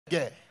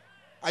Gay.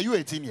 Are you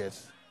 18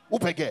 years?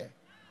 Upege.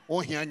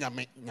 Oh here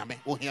nyame nyame.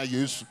 Oh here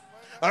Yesu.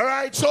 All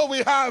right, so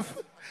we are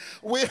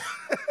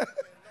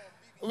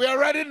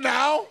ready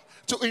now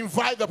to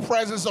invite the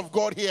presence of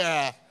God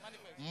here.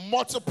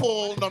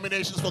 Multiple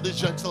nominations for this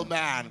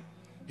gentleman.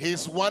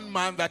 He's one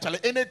man that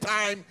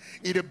anytime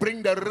he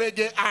bring the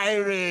reggae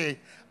ire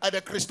at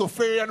the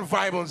Xperience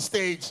vibe on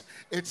stage,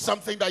 it's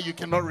something that you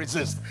cannot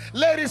resist.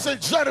 Ladies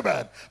and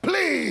gentlemen,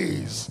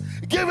 please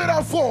give it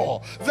up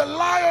for the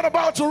lion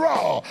about to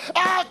roar,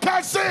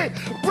 Akesse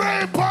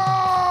Brempong!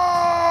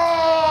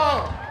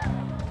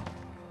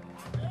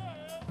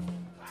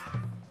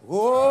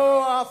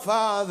 Oh, our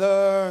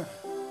Father,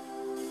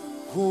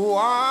 who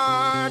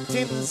art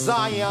in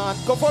Zion.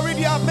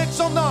 Koforidua, make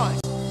some noise.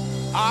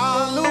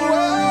 Hallowed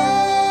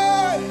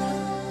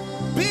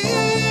be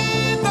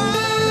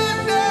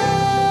thy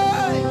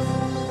name.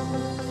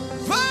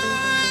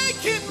 Thy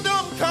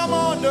kingdom come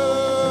on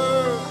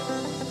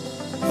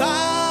earth.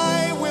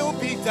 Thy will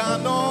be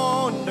done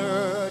on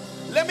earth.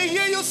 Let me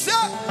hear you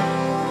say.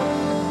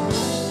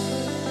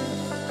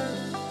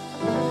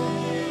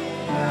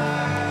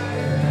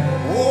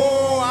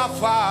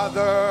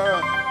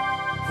 Father,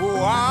 who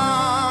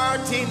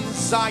art in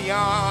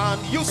Zion,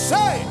 you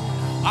say,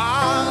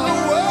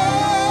 hallowed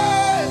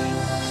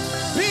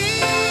be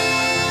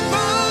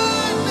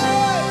thy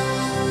name.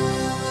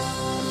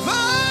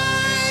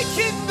 Thy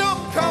kingdom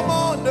come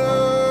on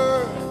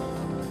earth.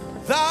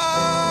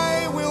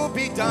 Thy will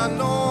be done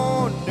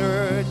on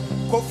earth.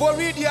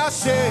 Koforidua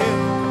say.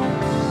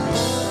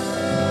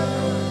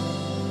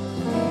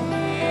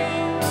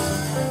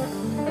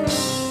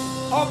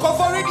 Oh,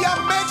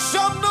 Koforidua, make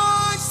some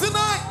noise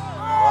tonight.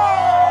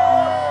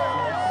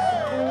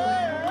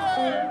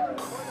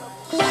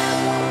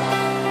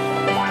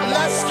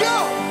 Let's go.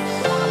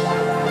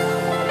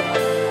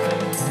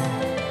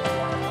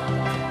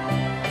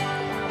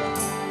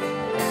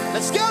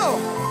 Let's go.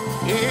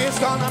 It's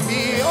gonna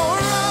be all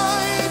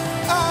right.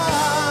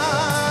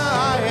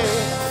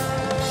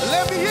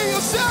 Let me hear you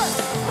say.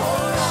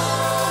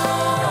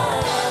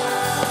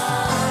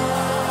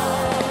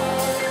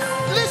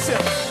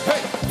 Listen.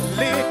 Hey.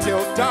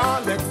 Little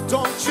darling,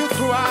 don't you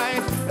cry.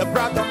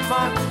 Brother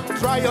man,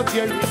 dry your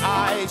teary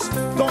eyes.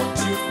 Don't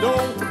you know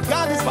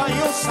God is by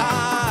your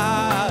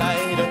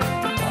side?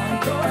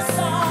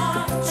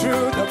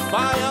 Through the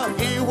fire,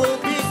 He will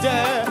be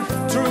there.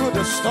 Through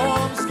the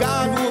storms,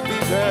 God will be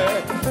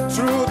there.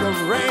 Through the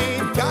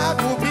rain,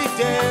 God will be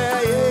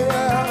there.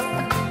 Yeah.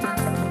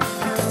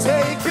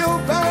 Take your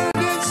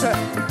burdens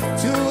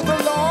to the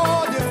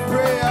Lord in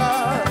prayer.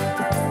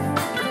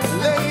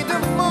 Lay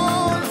them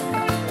on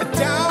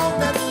down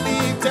and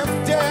leave them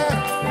there.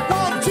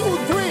 1, 2,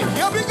 3,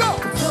 here we go.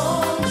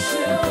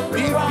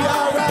 Be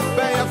alright,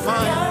 be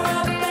fine.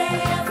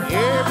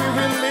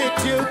 Every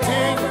little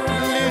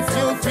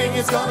thing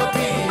is gonna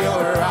be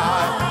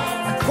alright.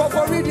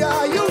 Koforidua,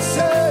 you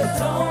say,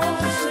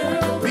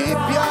 be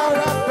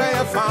alright, be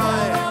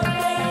fine.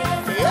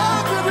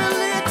 Every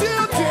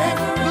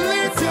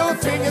little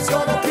thing is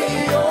gonna be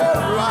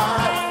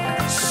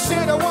alright.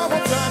 Say that one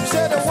more time,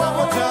 say that one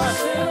more time.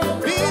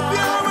 Be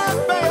alright,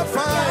 be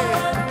fine.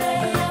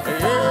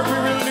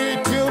 Every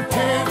little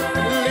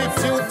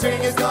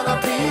thing is gonna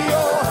be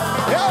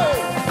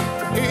alright.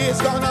 Hey,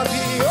 it's gonna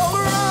be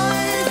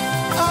alright.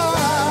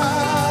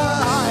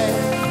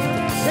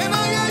 Can I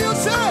hear you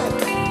say?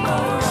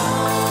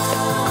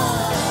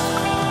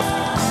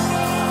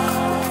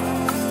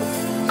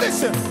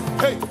 Listen,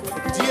 hey,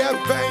 dear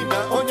Baina,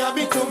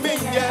 Onyami to me,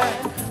 yeah.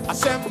 I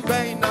said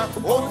Baina,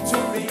 on to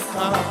me,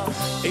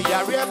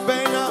 Yaria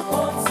Baina,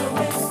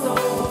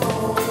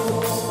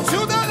 to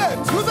the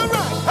left, to the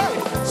right, hey,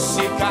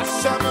 Sika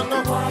Shamano,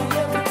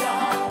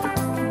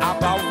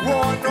 about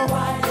one,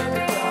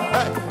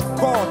 hey,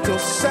 call to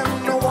send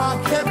no one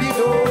can be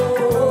done.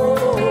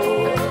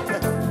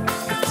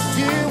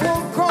 You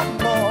won't come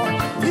more,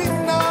 you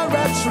know,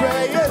 that's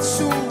right,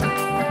 soon.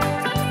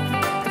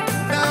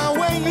 Now,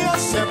 when you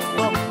send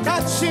no,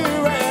 catch you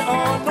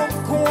on no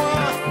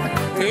coin.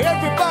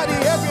 Everybody,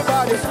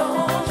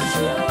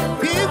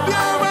 be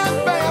alright,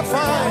 be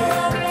fine.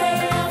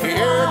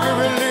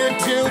 Every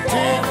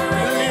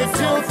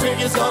little thing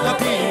is gonna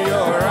be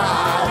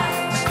alright.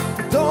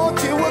 Don't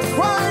you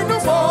cry no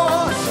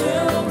more.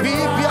 Be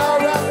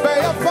alright, be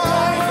fine.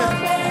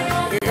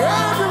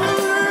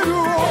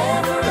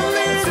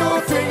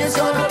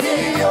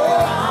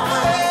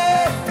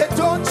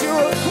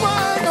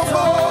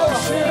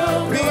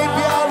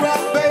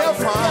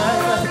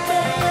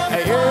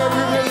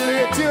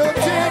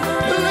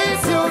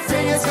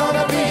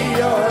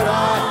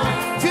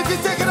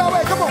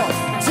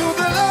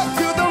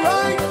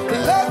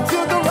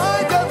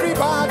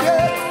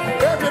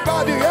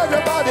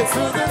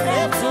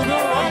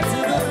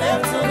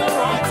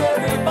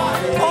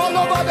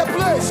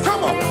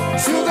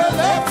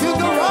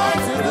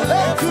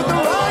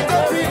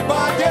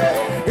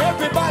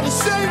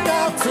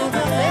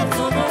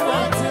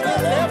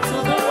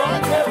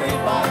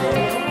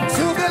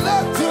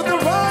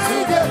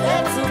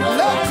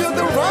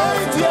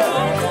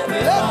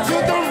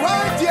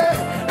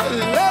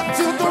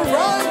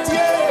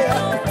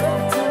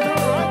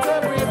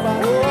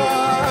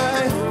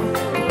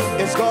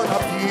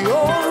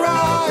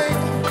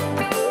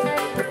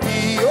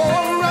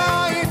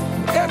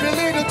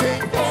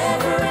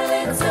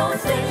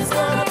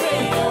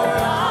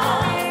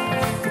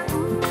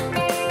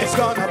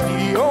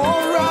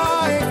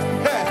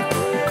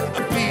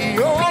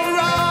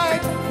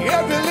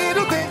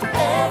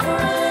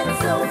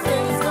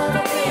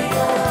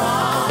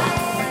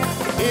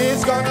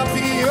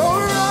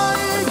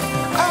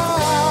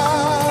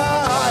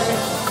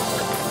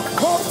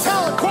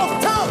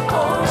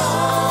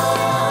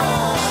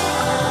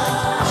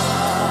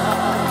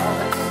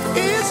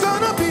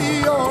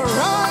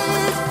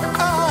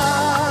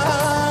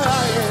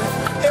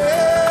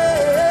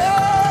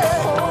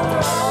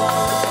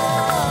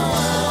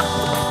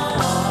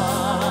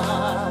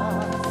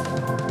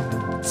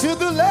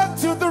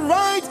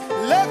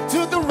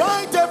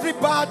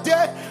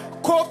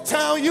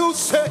 Now you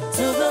say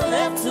to the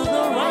left, to the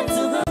right, to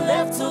the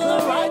left, to the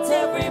right,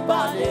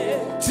 everybody.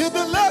 to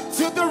the left,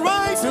 to the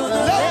right, To the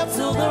left,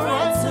 to the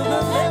right, to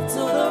the left, to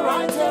the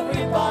right,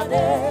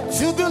 everybody.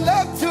 to the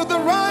left, to the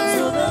right.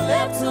 To the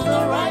left, to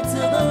the right,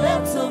 to the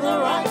left, to the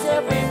right,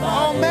 everybody.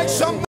 I'll make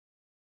some.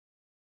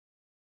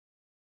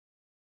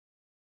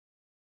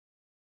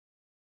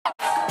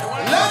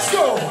 Let's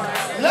go,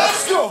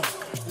 let's go,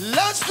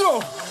 let's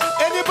go.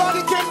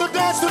 Anybody came to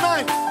dance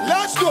tonight?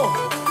 Let's go.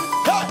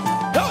 Hey,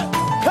 hey,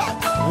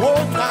 hey. Oh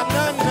na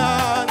na na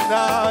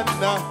na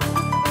na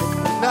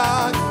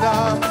na na.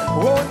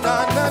 Oh na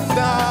na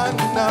na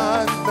na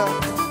na.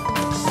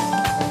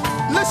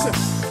 Listen,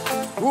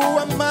 who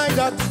am I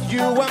that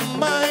you are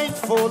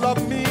mindful of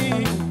me?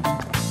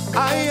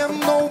 I am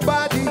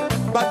nobody,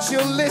 but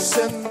you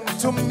listen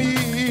to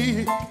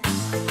me.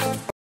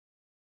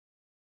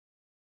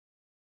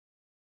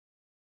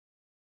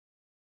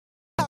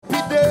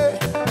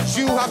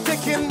 You have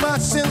taken my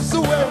sins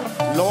away.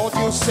 Lord,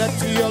 you set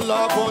your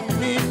love on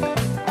me.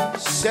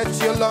 Set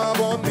your love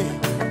on me.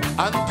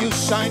 And you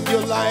shine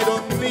your light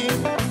on me.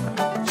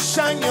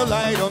 Shine your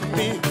light on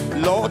me.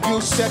 Lord, you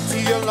set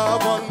your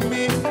love on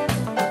me.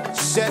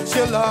 Set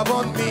your love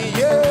on me,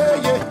 yeah,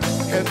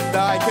 yeah. And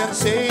I can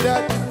say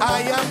that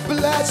I am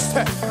blessed.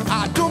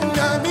 I don't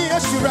know me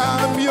as you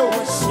ram you.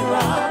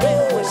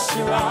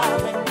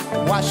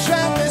 Wash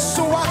me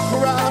so I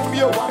cram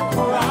you.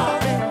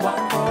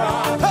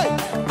 Hey,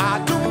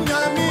 I don't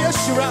know me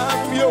as you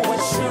ram you.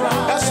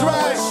 That's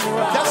right,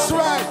 that's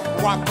right.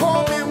 What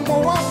call me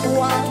more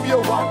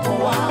you.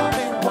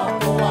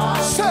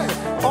 Say,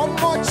 oh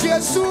my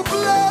Jesus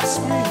bless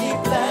me. He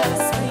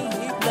bless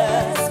me, he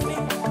bless me.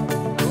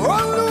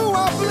 Oh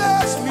Lord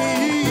bless me.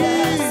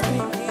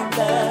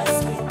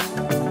 Bless me,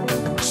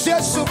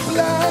 Jesus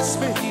bless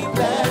me. he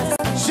bless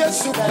me.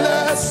 Jesus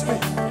bless me.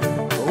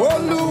 Oh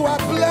Lord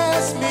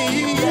bless me.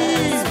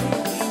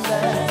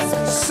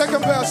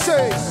 Second verse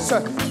says,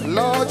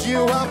 Lord,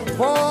 you have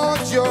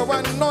poured your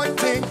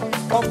anointing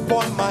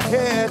upon my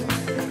head,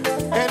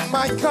 and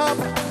my cup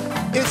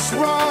is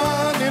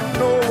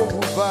running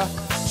over.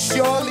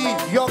 Surely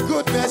your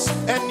goodness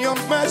and your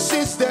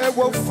mercies, they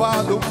will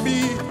follow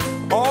me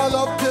all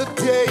of the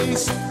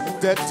days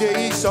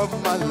of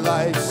my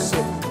life.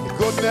 Say,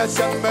 goodness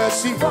and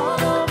mercy,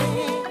 Follow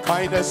me,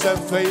 kindness and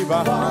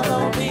favor,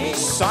 follow me,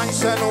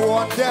 signs and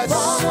wonders.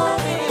 follow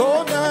me,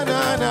 Oh na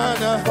na na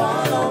na.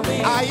 follow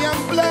me. I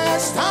am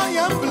blessed, I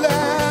am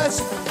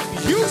blessed.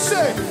 You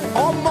say,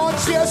 oh my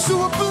Jesus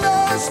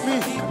bless me.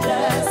 He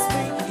bless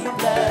me, he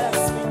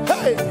bless me.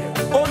 Hey,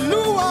 oh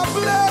Lord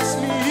bless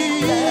me.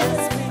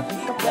 Bless me,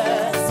 he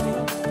bless me.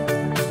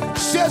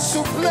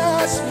 Jesus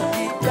bless me.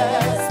 He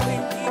bless me,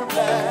 he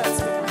bless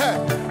me. Hey,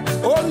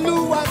 oh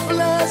Lord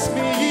bless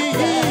me.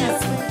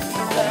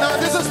 Now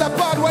this is the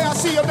part where I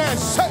see your name.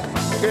 Say,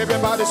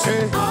 everybody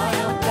say, I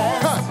am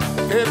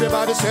blessed,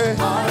 everybody say,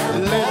 I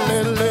am le, le,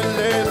 le,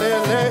 le, le,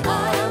 le.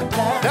 I am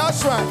blessed,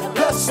 That's right.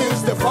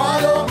 Blessings that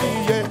follow me.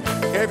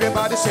 Yeah.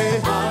 Everybody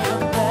say, I am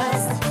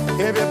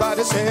blessed,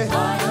 everybody say,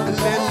 I am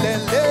le, le,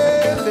 le,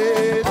 le,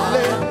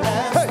 le.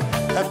 Hey,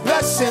 and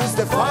blessings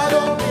that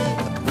follow me.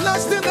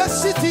 Blessed in the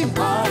city,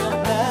 I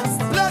am blessed,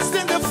 blessed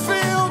in the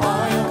field,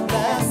 I am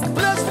blessed,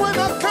 blessed when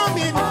I come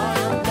in, I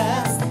am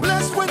blessed,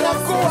 blessed when I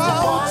go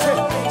out.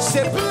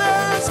 Say,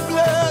 bless,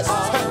 bless,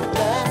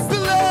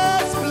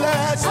 bless,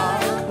 bless,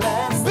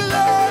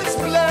 bless,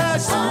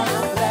 bless.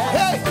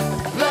 Hey,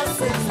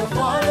 blessings will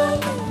follow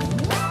me.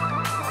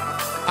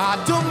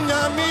 I don't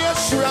know me a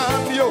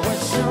shram yo.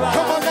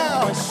 Come on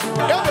now,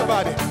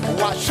 everybody.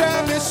 Wash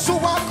me so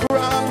I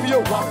cram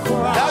yo.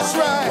 That's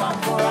right,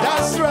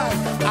 that's right.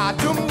 I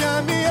don't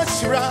know me a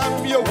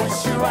shram yo.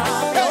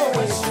 Hey,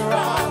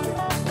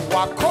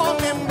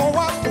 wakome mo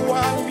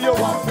wakuam yo.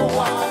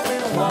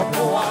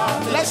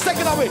 Let's take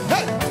it away.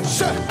 Hey,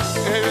 sure.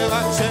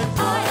 Everybody say, I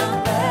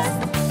am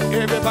blessed,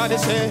 everybody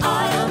say, I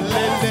am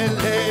le, le,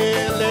 le,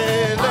 le,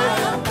 le.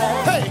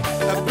 Hey,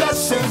 the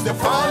blessings that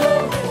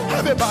follow.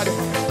 Everybody,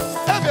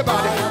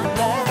 everybody,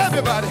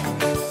 everybody,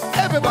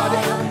 everybody.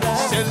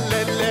 Say,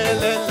 le, le,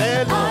 le,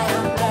 le, le.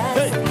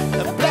 Hey,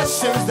 the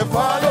blessings that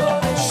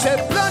follow. Say,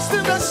 blessed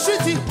in the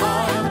city,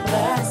 I am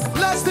blessed,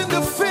 blessed in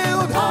the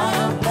field, I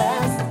am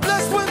blessed,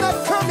 blessed when I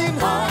come in,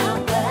 I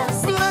am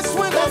blessed, blessed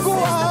when I go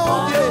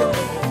out.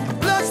 Yeah,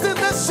 blessed in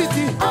the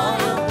city, I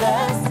am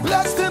blessed,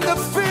 blessed in the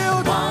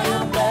field, I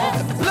am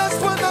blessed,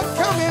 blessed when I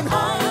come in.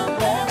 I am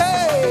blessed.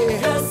 Hey,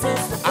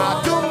 Blessings to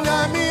I don't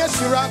know me a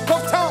shirak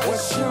of town.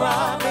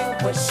 Washirami,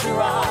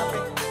 washirami,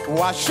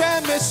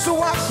 Washem is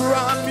so I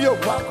cram yo.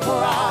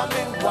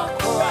 wakurami,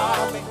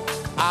 wakurami,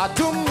 I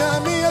don't know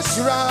me a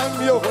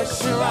shiram yo.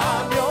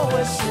 washirami,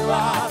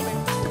 washirami,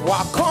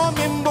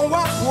 Wakome mo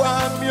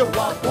wakwam yo.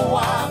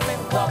 wakuami,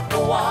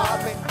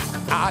 wakuami.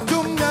 I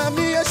don't know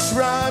me a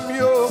shiram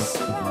yo.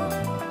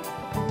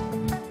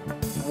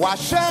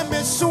 Washem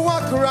is so I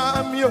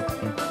cram yo.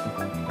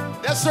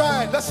 That's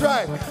right, that's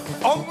right.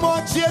 Oh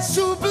my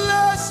Jesus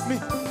bless me.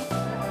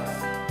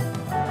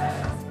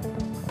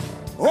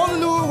 Oh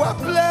Lord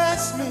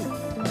bless me.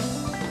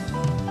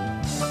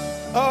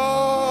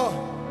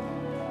 Oh.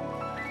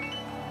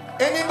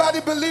 Anybody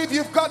believe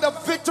you've got the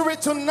victory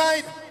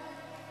tonight?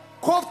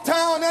 Cove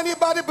Town,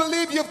 anybody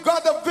believe you've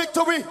got the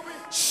victory?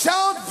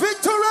 Shout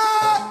victory!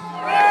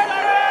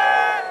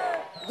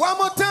 One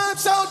more time,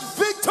 shout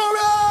victory!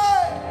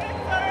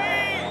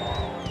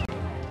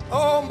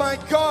 Oh my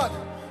God.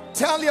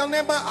 Tell your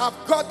neighbor,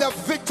 I've got the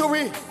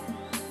victory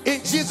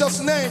in Jesus'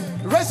 name.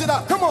 Raise it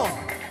up, come on.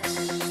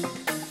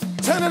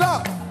 Turn it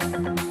up.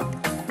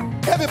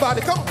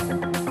 Everybody, come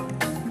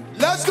on.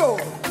 Let's go.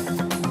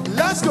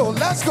 Let's go,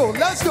 let's go,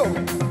 let's go.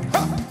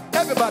 Huh.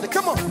 Everybody,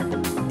 come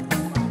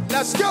on.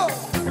 Let's go.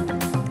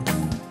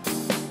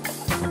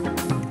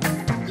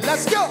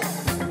 Let's go.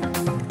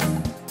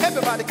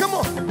 Everybody, come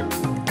on.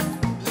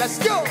 Let's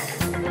go.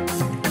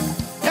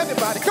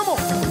 Everybody, come on.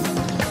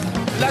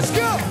 Let's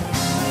go.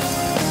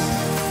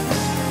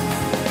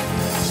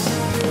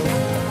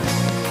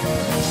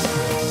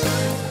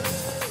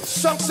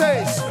 Song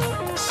says,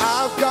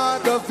 I've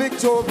got the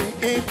victory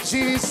in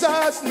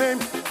Jesus' name.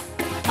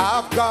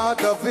 I've got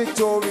the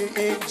victory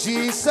in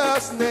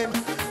Jesus' name.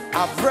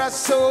 I've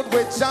wrestled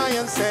with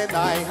giants and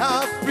I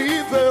have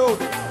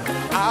prevailed.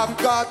 I've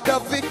got the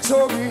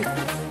victory.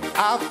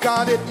 I've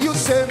got it. You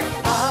said,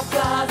 I've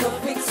got the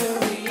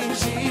victory in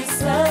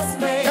Jesus'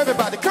 name.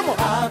 Everybody, come on.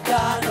 I've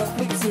got the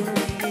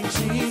victory in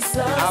Jesus'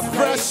 name. I've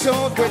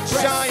wrestled with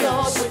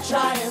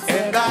giants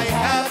and I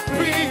have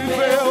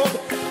prevailed.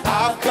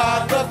 I've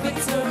got the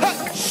victory.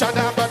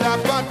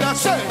 Shadabadabada,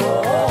 say,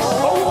 oh,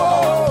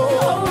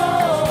 oh,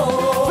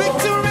 oh.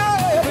 Victory.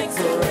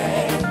 Victory.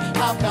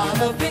 I've got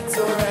the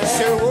victory.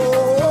 Say, oh,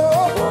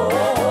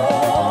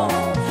 oh,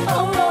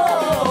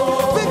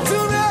 Oh,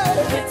 victory.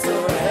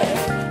 victory.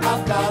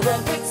 I've got the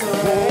victory.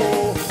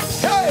 Oh,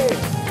 hey.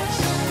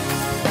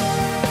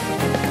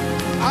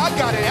 I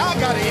got it, I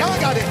got it, I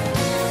got it.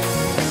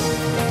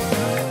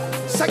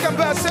 Second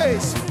verse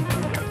says,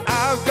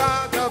 I've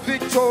got the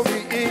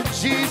victory in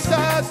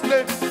Jesus'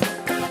 name.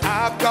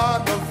 I've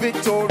got the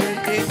victory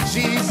in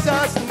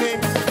Jesus'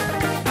 name.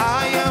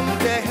 I am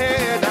the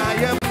head, I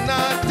am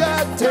not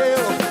the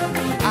tail.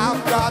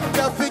 I've got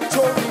the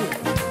victory.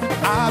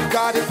 I've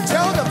got it.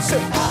 Tell them,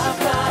 say, I've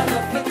got the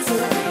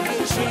victory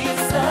in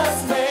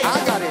Jesus' name.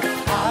 I got it.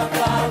 I've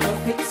got the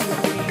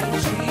victory in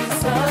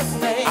Jesus'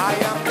 name. I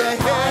am the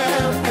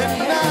head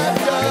and not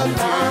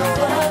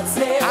the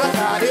tail. I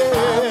got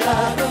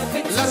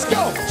it. Let's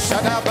go.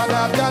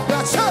 Shadabadabada,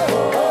 say,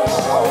 oh,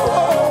 oh,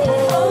 oh.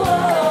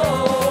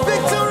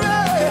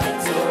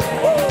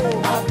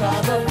 I've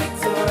got the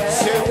victory.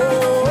 Say, oh,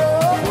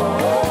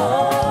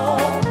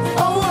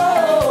 oh,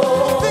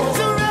 oh,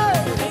 victory.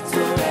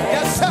 Victory.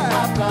 Yes, sir.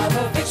 I've got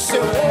the Say,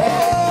 victory.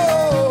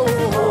 oh,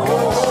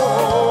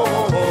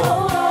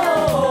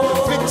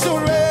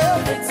 victory.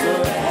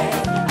 Victory.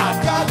 I've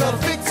got the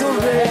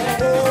victory.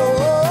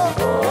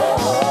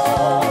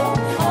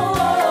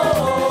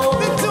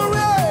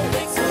 Victory.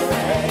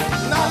 Victory.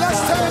 Now let's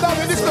turn it up.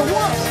 And it's the 1,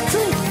 2,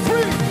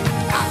 3.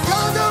 I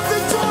got the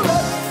victory.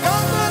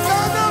 Got the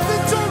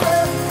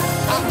victory.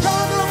 I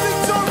got the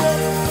victory.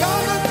 Got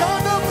the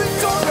victory.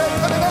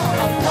 Turn it up.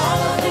 I've got the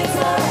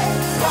victory.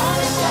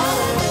 Got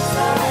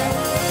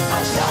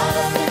the victory. I've got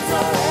the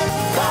victory.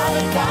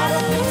 Got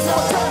the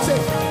victory. Touch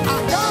it. I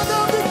got the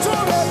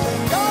victory.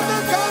 Got the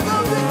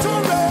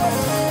victory.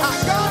 I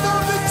got the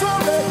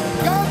victory.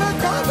 Got the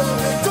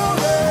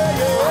victory.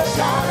 Yeah. I've got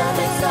the victory. Got the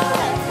victory.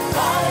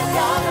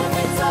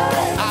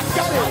 I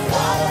got it.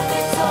 Got the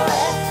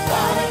victory.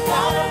 Got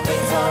the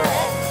victory.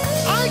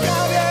 I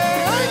got it.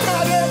 I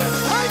got it.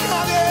 I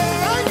got it.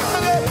 I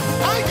got it.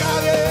 I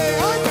got it.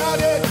 I got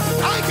it.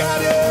 I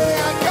got it.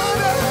 I got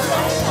it.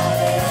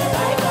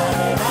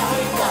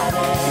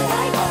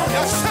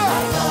 Yes, sir.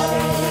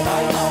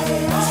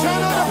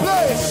 Turn on the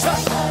place.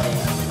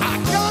 I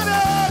got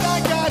it. I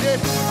got it.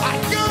 I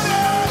got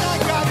it. I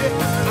got it.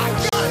 I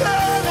got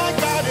it. I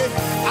got it.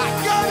 I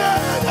got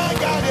it. I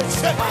got it.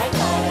 Say,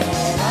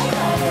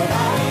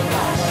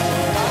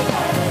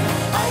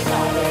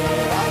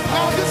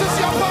 now this is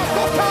your part.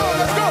 Go power.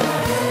 Let's go.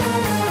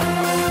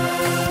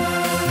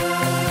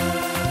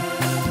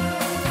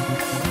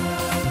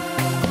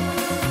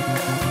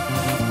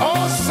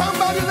 Oh,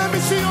 somebody, let me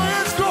see your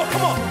hands go.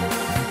 Come on.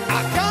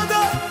 I got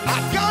it. I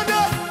got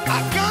it. I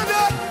got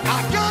it. I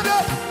got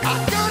it. I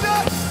got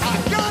it. I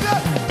got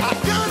it. I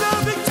got the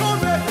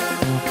victory.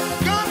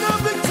 Got the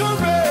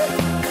victory.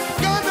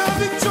 Got the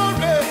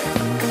victory.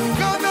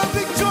 Got the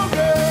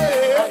victory.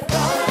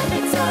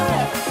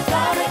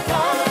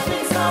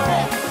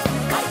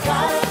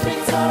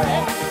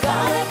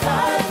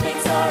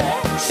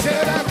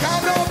 Said I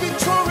got the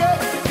victory.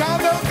 Got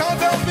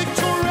the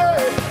victory.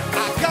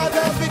 I got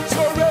the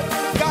victory.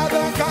 Got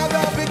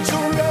the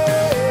victory.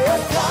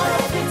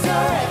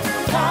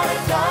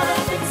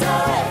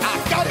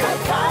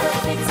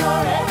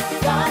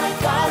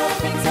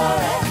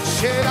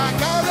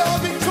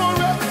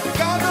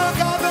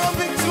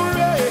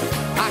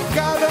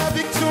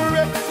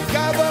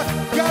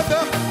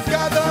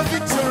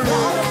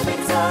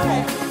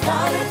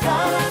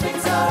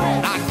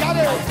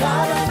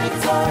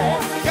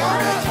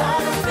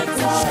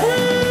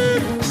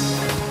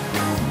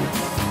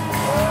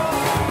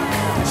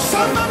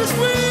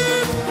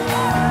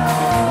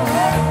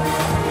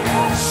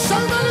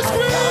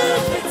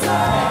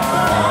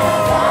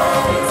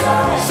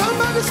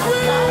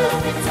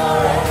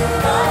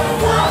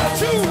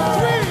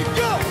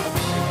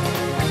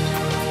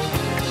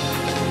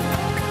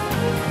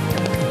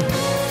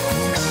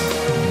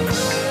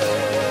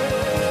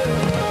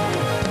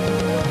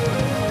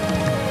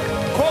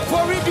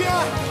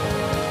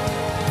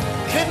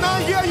 I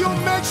hear you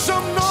make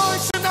some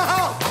noise in the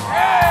house.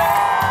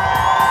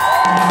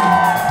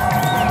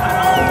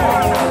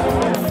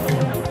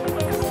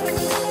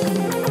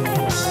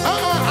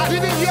 I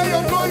didn't hear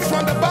your noise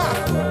from the back.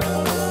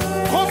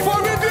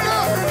 Koforidua,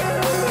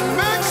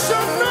 make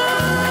some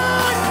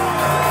noise.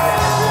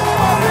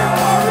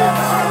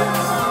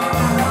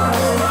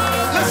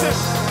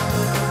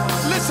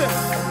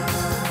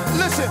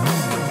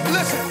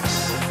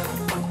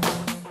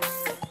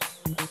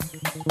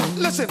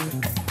 Listen.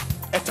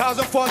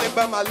 1,000 falling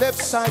by my left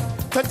side,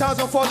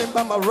 10,000 falling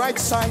by my right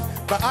side,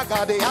 but I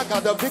got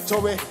the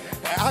victory.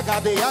 I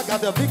got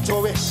the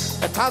victory.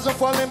 1,000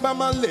 falling by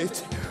my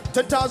left,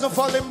 10,000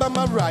 falling by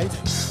my right.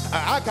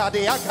 I got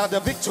the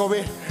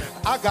victory.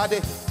 I got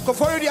it.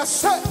 Koforidua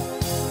said.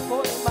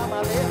 Falling by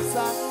my left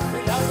side,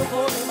 10,000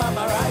 falling by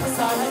my right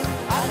side.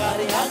 I got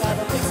the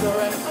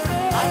victory.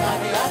 I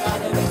got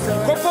the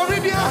victory.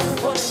 Koforidua,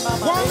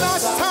 one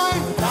last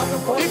time.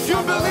 If you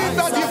believe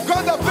that you've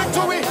got the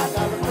victory,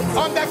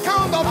 on the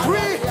count of 3,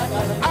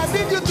 I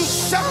need you to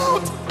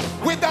shout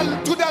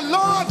to the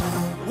Lord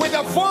with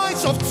a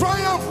voice of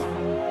triumph.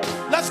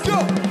 Let's go.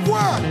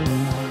 1.